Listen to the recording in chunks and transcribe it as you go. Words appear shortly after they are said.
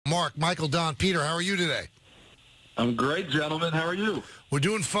Mark, Michael, Don, Peter, how are you today? I'm great, gentlemen. How are you? We're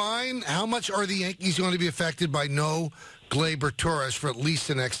doing fine. How much are the Yankees going to be affected by no Gleyber Torres for at least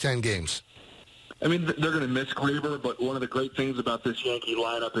the next 10 games? I mean, they're going to miss Gleyber, but one of the great things about this Yankee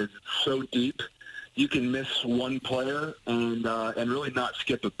lineup is it's so deep. You can miss one player and really not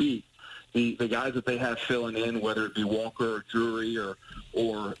skip a beat. The guys that they have filling in, whether it be Walker or Drury or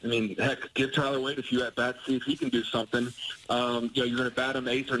I mean, heck, give Tyler Wade a few at bats, see if he can do something. You're going to bat him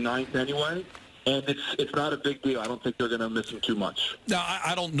 8th or 9th anyway, and it's not a big deal. I don't think they're going to miss him too much. Now,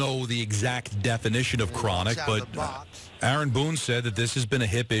 I don't know the exact definition of chronic, but Aaron Boone said that this has been a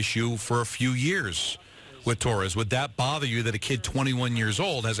hip issue for a few years with Torres. Would that bother you that a kid 21 years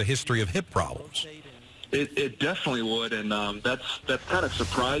old has a history of hip problems? It definitely would, and that's kind of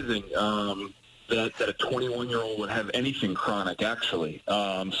surprising that a 21-year-old would have anything chronic, actually.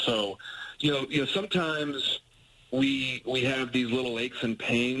 So, sometimes we have these little aches and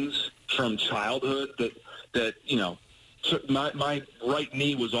pains from childhood that my right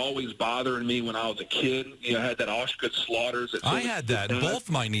knee was always bothering me when I was a kid. I had that Auschwitz slaughters. I had that, both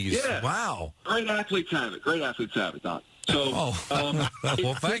my knees. Yeah. Wow. Great athletes have it, Don. So,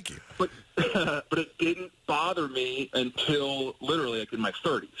 well, thank you. But it didn't bother me until literally like in my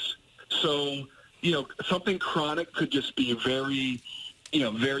 30s. So, something chronic could just be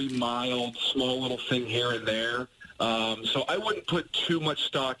very mild, small little thing here and there. So I wouldn't put too much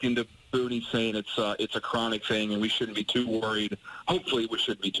stock into Booney saying it's a chronic thing and we shouldn't be too worried. Hopefully we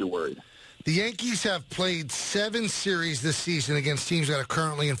shouldn't be too worried. The Yankees have played 7 series this season against teams that are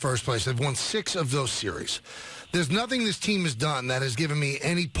currently in first place. They've won 6 of those series. There's nothing this team has done that has given me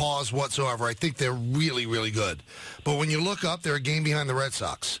any pause whatsoever. I think they're really, really good. But when you look up, they're a game behind the Red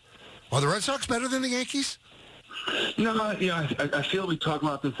Sox. Are the Red Sox better than the Yankees? No, I feel we talk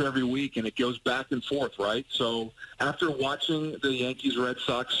about this every week, and it goes back and forth, right? So after watching the Yankees-Red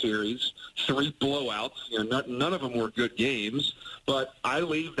Sox series, 3 blowouts, none of them were good games, but I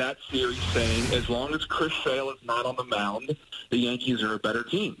leave that series saying as long as Chris Sale is not on the mound, the Yankees are a better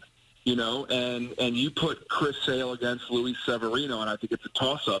team. And you put Chris Sale against Luis Severino, and I think it's a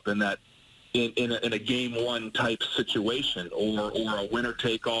toss-up in that in a game 1 type situation or a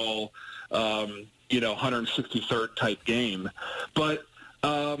winner-take-all 163rd type game. But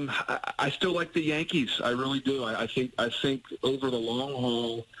I still like the Yankees. I really do. I think over the long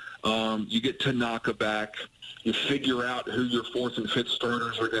haul, you get Tanaka back. You figure out who your 4th and 5th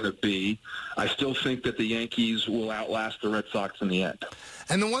starters are going to be. I still think that the Yankees will outlast the Red Sox in the end.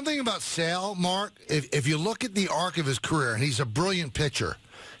 And the one thing about Sale, Mark, if you look at the arc of his career, and he's a brilliant pitcher,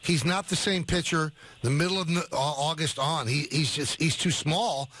 he's not the same pitcher the middle of August on. He's too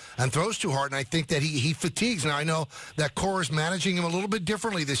small and throws too hard, and I think that he fatigues. Now, I know that Cora is managing him a little bit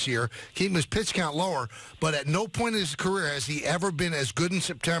differently this year, keeping his pitch count lower, but at no point in his career has he ever been as good in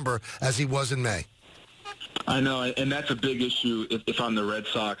September as he was in May. I know, and that's a big issue if I'm the Red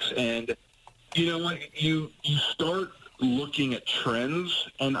Sox. And you know what? You start looking at trends,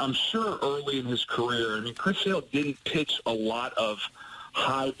 and I'm sure early in his career, Chris Sale didn't pitch a lot of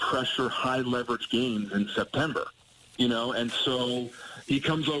high-pressure, high-leverage games in September, and so he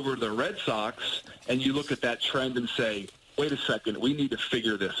comes over to the Red Sox, and you look at that trend and say, wait a second, we need to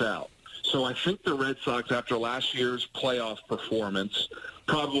figure this out. So I think the Red Sox, after last year's playoff performance,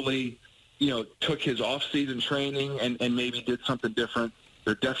 probably took his off-season training and maybe did something different.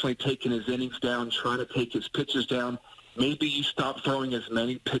 They're definitely taking his innings down, trying to take his pitches down. Maybe you stop throwing as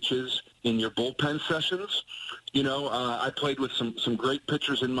many pitches in your bullpen sessions. I played with some great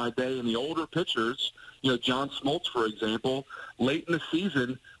pitchers in my day, and the older pitchers, John Smoltz, for example, late in the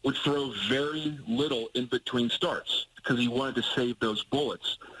season would throw very little in between starts because he wanted to save those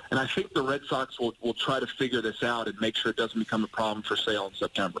bullets. And I think the Red Sox will try to figure this out and make sure it doesn't become a problem for Sale in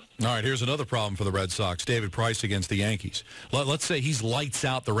September. All right, here's another problem for the Red Sox. David Price against the Yankees. Let's say he's lights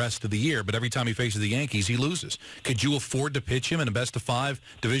out the rest of the year, but every time he faces the Yankees, he loses. Could you afford to pitch him in a best-of-5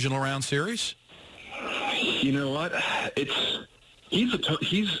 divisional round series? You know what? He's a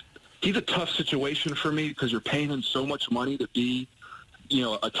tough situation for me because you're paying him so much money to be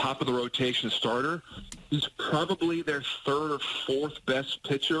a top-of-the-rotation starter. He's probably their 3rd or 4th best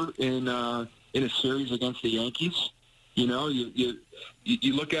pitcher in a series against the Yankees. You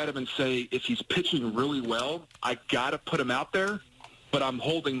look at him and say, if he's pitching really well, I got to put him out there, but I'm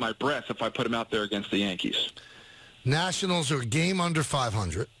holding my breath if I put him out there against the Yankees. Nationals are a game under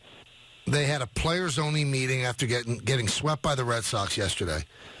 500. They had a players-only meeting after getting swept by the Red Sox yesterday.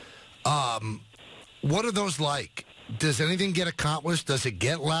 What are those like? Does anything get accomplished? Does it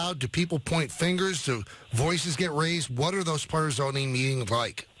get loud? Do people point fingers? Do voices get raised? What are those players-only meetings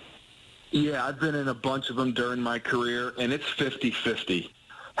like? Yeah, I've been in a bunch of them during my career, and it's 50-50.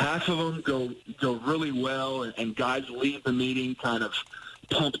 half of them go really well, and guys leave the meeting kind of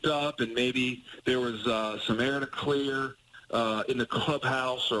pumped up, and maybe there was some air to clear in the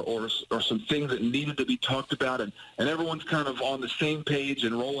clubhouse or some things that needed to be talked about, and everyone's kind of on the same page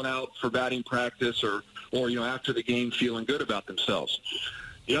and rolling out for batting practice or after the game feeling good about themselves.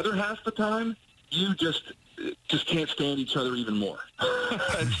 The other half of the time, you just can't stand each other even more.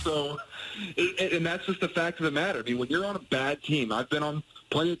 And so, and that's just the fact of the matter. I mean, when you're on a bad team, I've been on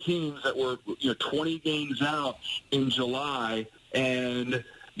plenty of teams that were 20 games out in July, and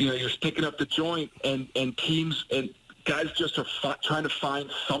you're sticking up the joint, and teams and guys just are trying to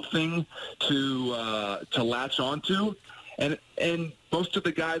find something to latch onto, and most of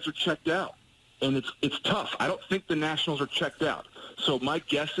the guys are checked out, and it's tough. I don't think the Nationals are checked out. So my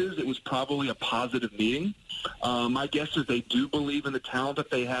guess is it was probably a positive meeting. My guess is they do believe in the talent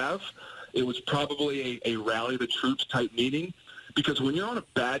that they have. It was probably a rally the troops type meeting, because when you're on a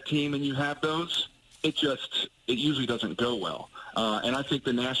bad team and you have those, it usually doesn't go well. And I think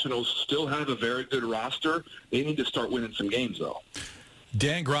the Nationals still have a very good roster. They need to start winning some games, though.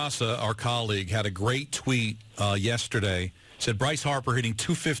 Dan Grassa, our colleague, had a great tweet yesterday. Said Bryce Harper hitting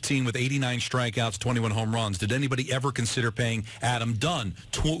 .215 with 89 strikeouts, 21 home runs. Did anybody ever consider paying Adam Dunn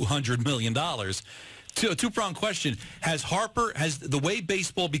 $200 million? A two-pronged question. Has the way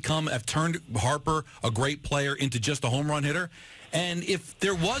baseball have turned Harper, a great player, into just a home run hitter? And if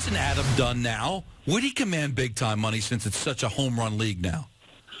there was an Adam Dunn now, would he command big-time money since it's such a home run league now?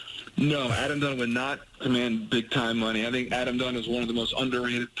 No, Adam Dunn would not command big-time money. I think Adam Dunn is one of the most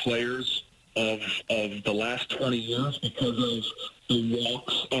underrated players of the last 20 years because of the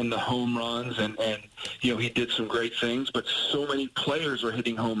walks and the home runs, and he did some great things, but so many players are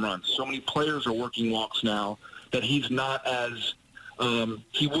hitting home runs. So many players are working walks now that he's not as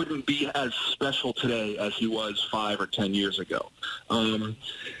he wouldn't be as special today as he was 5 or 10 years ago.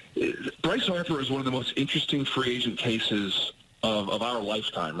 Bryce Harper is one of the most interesting free agent cases of our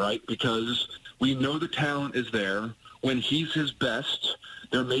lifetime, right? Because we know the talent is there. When he's his best,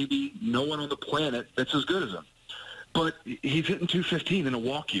 there may be no one on the planet that's as good as him. But he's hitting .215 in a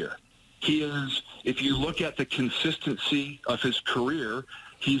walk year. He is, if you look at the consistency of his career,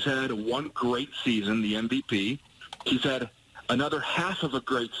 he's had one great season, the MVP. He's had another half of a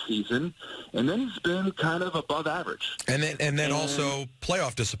great season, and then he's been kind of above average. And then also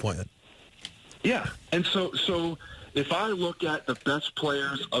playoff disappointment. Yeah, and so if I look at the best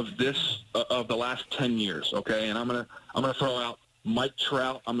players of the last 10 years, okay, and I'm gonna throw out Mike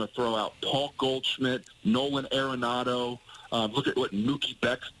Trout, I'm gonna throw out Paul Goldschmidt, Nolan Arenado. Look at what Mookie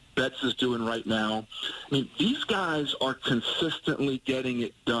Betts is doing right now. I mean, these guys are consistently getting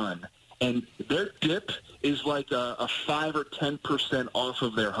it done, and their dip is like a 5 or 10% off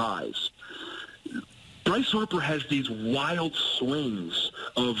of their highs. Bryce Harper has these wild swings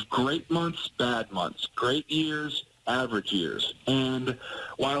of great months, bad months, great years, average years. And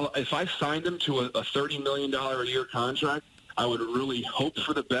while if I signed him to a $30 million a year contract, I would really hope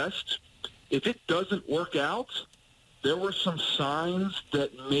for the best. If it doesn't work out, there were some signs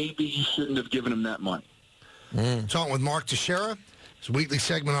that maybe you shouldn't have given him that money. Talking with Mark Teixeira, his weekly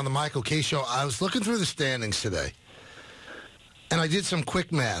segment on the Michael Kay Show. I was looking through the standings today, and I did some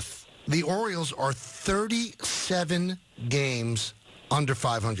quick math. The Orioles are 37 games under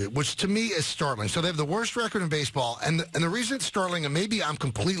 500, which to me is startling. So they have the worst record in baseball, and the reason it's startling, and maybe I'm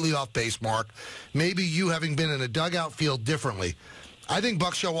completely off base, Mark, maybe you having been in a dugout feel differently. I think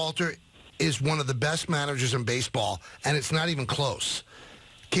Buck Showalter is one of the best managers in baseball, and it's not even close.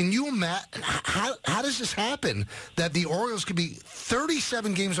 Can you imagine, how does this happen that the Orioles could be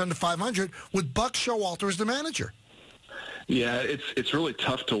 37 games under 500 with Buck Showalter as the manager? Yeah, it's really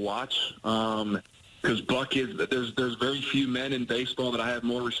tough to watch because Buck is there's very few men in baseball that I have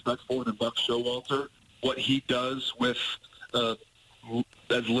more respect for than Buck Showalter. What he does with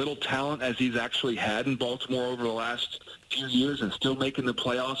as little talent as he's actually had in Baltimore over the last few years and still making the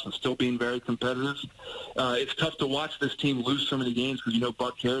playoffs and still being very competitive. It's tough to watch this team lose so many games because,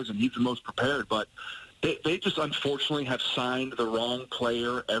 Buck cares and he's the most prepared. But they just unfortunately have signed the wrong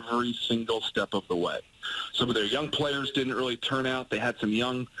player every single step of the way. Some of their young players didn't really turn out. They had some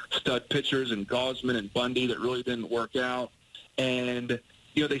young stud pitchers in Gausman and Bundy that really didn't work out. And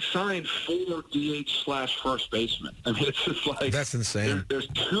they signed 4 DH/first basemen. I mean, it's just like that's insane. There's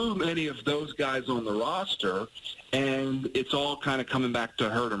too many of those guys on the roster, and it's all kind of coming back to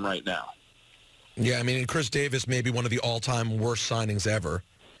hurt them right now. Yeah, I mean, and Chris Davis may be one of the all-time worst signings ever.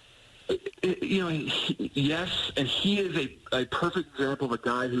 Yes, and he is a perfect example of a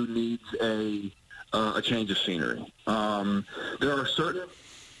guy who needs a change of scenery. There are certain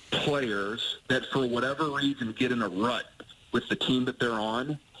players that, for whatever reason, get in a rut. with the team that they're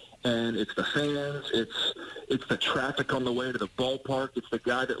on. And it's the fans, it's the traffic on the way to the ballpark, it's the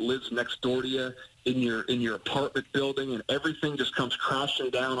guy that lives next door to you in your apartment building, and everything just comes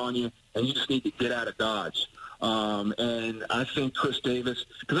crashing down on you, and you just need to get out of Dodge. And I think Chris Davis,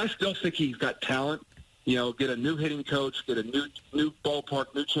 because I still think he's got talent, get a new hitting coach, get a new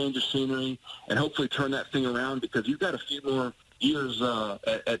ballpark, new change of scenery, and hopefully turn that thing around, because you've got a few more years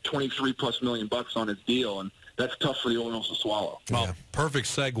at $23+ million on his deal, and that's tough for the Orioles to swallow. Well, perfect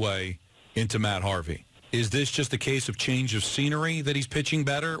segue into Matt Harvey. Is this just a case of change of scenery that he's pitching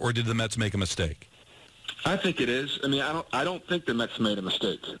better, or did the Mets make a mistake? I think it is. I mean, I don't think the Mets made a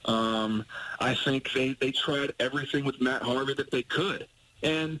mistake. I think they tried everything with Matt Harvey that they could.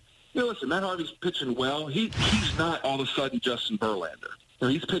 And, listen, Matt Harvey's pitching well. He's not all of a sudden Justin Verlander.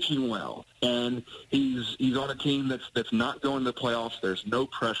 He's pitching well, and he's on a team that's not going to the playoffs. There's no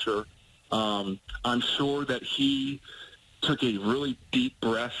pressure. I'm sure that he took a really deep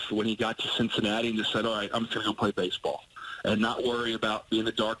breath when he got to Cincinnati and just said, all right, I'm just going to go play baseball and not worry about being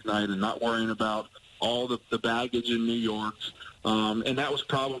a Dark Knight and not worrying about all the baggage in New York. And that was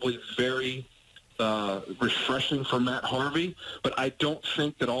probably very refreshing for Matt Harvey, but I don't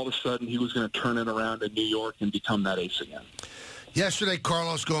think that all of a sudden he was going to turn it around in New York and become that ace again. Yesterday,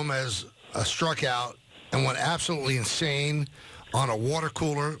 Carlos Gomez struck out and went absolutely insane on a water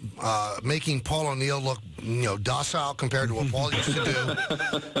cooler, making Paul O'Neill look, docile compared to what Paul used to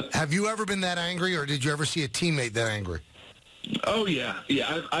do. Have you ever been that angry, or did you ever see a teammate that angry? Oh, yeah.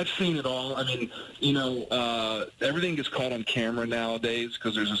 Yeah, I've seen it all. I mean, everything gets caught on camera nowadays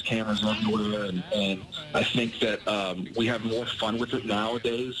because there's just cameras everywhere, and I think that we have more fun with it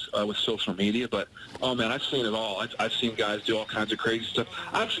nowadays with social media. But, oh, man, I've seen it all. I've seen guys do all kinds of crazy stuff.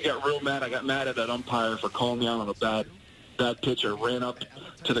 I actually got real mad. I got mad at that umpire for calling me out on a bad pitch. I ran up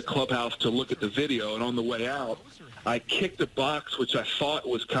to the clubhouse to look at the video, and on the way out, I kicked a box which I thought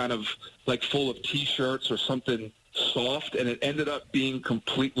was kind of like full of T-shirts or something soft, and it ended up being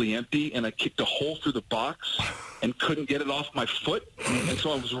completely empty, and I kicked a hole through the box and couldn't get it off my foot. And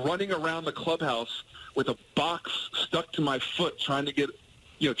so I was running around the clubhouse with a box stuck to my foot trying to get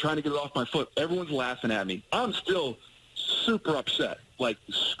it off my foot. Everyone's laughing at me. I'm still super upset, like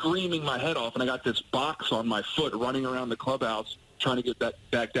screaming my head off, and I got this box on my foot running around the clubhouse trying to get that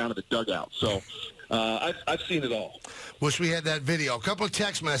back down to the dugout. So I've seen it all. Wish we had that video. A couple of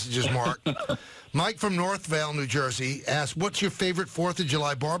text messages, Mark. Mike from Northvale, New Jersey, asked, what's your favorite 4th of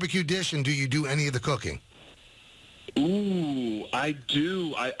July barbecue dish, and do you do any of the cooking? Ooh, I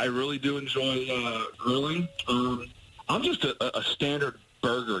do. I really do enjoy grilling. I'm just a standard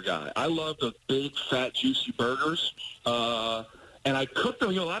burger guy. I love the big, fat, juicy burgers. And I cook them.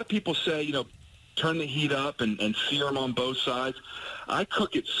 A lot of people say, turn the heat up and sear them on both sides. I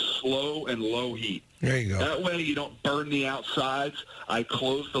cook it slow and low heat. There you go. That way you don't burn the outsides. I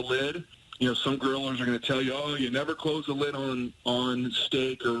close the lid. Some grillers are going to tell you, oh, you never close the lid on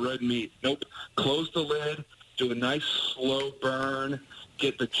steak or red meat. Nope. Close the lid. Do a nice slow burn.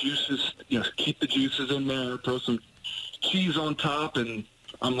 Get the juices, keep the juices in there. Throw some cheese on top, and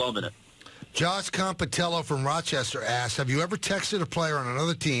I'm loving it. Josh Compatello from Rochester asks, have you ever texted a player on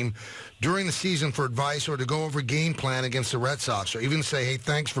another team during the season for advice or to go over game plan against the Red Sox, or even say, hey,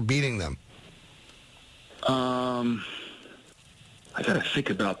 thanks for beating them? I got to think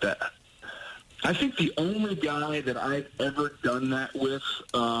about that. I think the only guy that I've ever done that with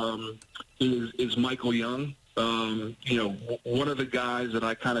is Michael Young. One of the guys that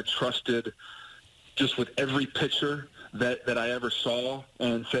I kind of trusted just with every pitcher that I ever saw,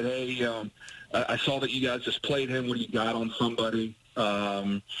 and said, hey, I saw that you guys just played him. What do you got on somebody?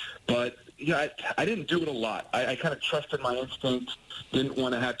 But I didn't do it a lot. I kind of trusted my instinct, didn't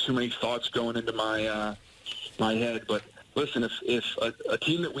want to have too many thoughts going into my head. But listen, if a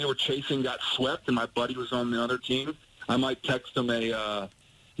team that we were chasing got swept and my buddy was on the other team, I might text them a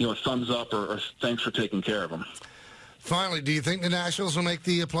thumbs up or thanks for taking care of them. Finally, do you think the Nationals will make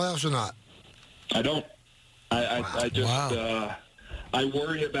the playoffs or not? I don't. I just I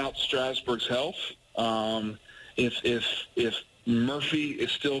worry about Strasburg's health. If Murphy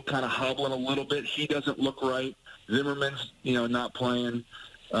is still kind of hobbling a little bit, he doesn't look right. Zimmerman's not playing.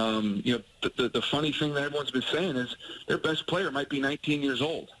 The funny thing that everyone's been saying is their best player might be 19 years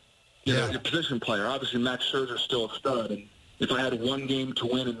old. Your position player. Obviously, Max Scherzer's still a stud, and if I had one game to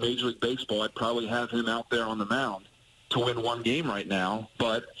win in Major League Baseball, I'd probably have him out there on the mound to win one game right now.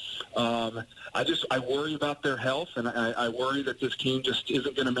 But I worry about their health, and I worry that this team just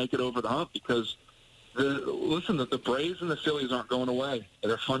isn't going to make it over the hump because, the Braves and the Phillies aren't going away.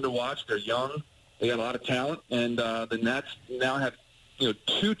 They're fun to watch. They're young. They got a lot of talent, and the Nats now have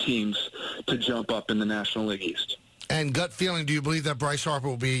two teams to jump up in the National League East. And gut feeling, do you believe that Bryce Harper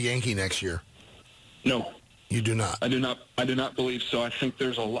will be a Yankee next year? No. You do not? I do not believe so. I think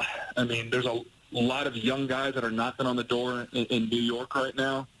there's a lot. I mean, there's a lot of young guys that are knocking on the door in New York right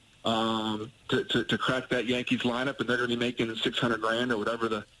now to crack that Yankees lineup, and they're going to be making $600,000 or whatever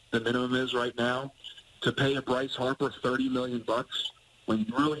the minimum is right now. To pay a Bryce Harper $30 million when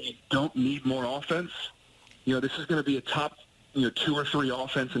you really don't need more offense, this is going to be a top 2 or 3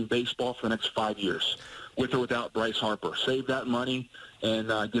 offense in baseball for the next 5 years, with or without Bryce Harper. Save that money and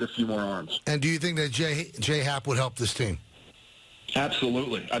get a few more arms. And do you think that J. Happ would help this team?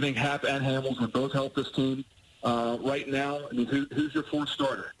 Absolutely. I think Happ and Hamels would both help this team. Right now, I mean, who's your fourth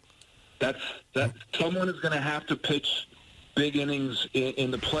starter? That someone is going to have to pitch big innings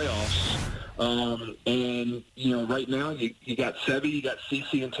in the playoffs. And right now you got Sevy, you got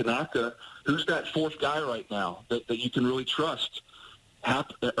CeCe and Tanaka. Who's that fourth guy right now that you can really trust?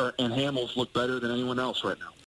 Happ and Hamels look better than anyone else right now.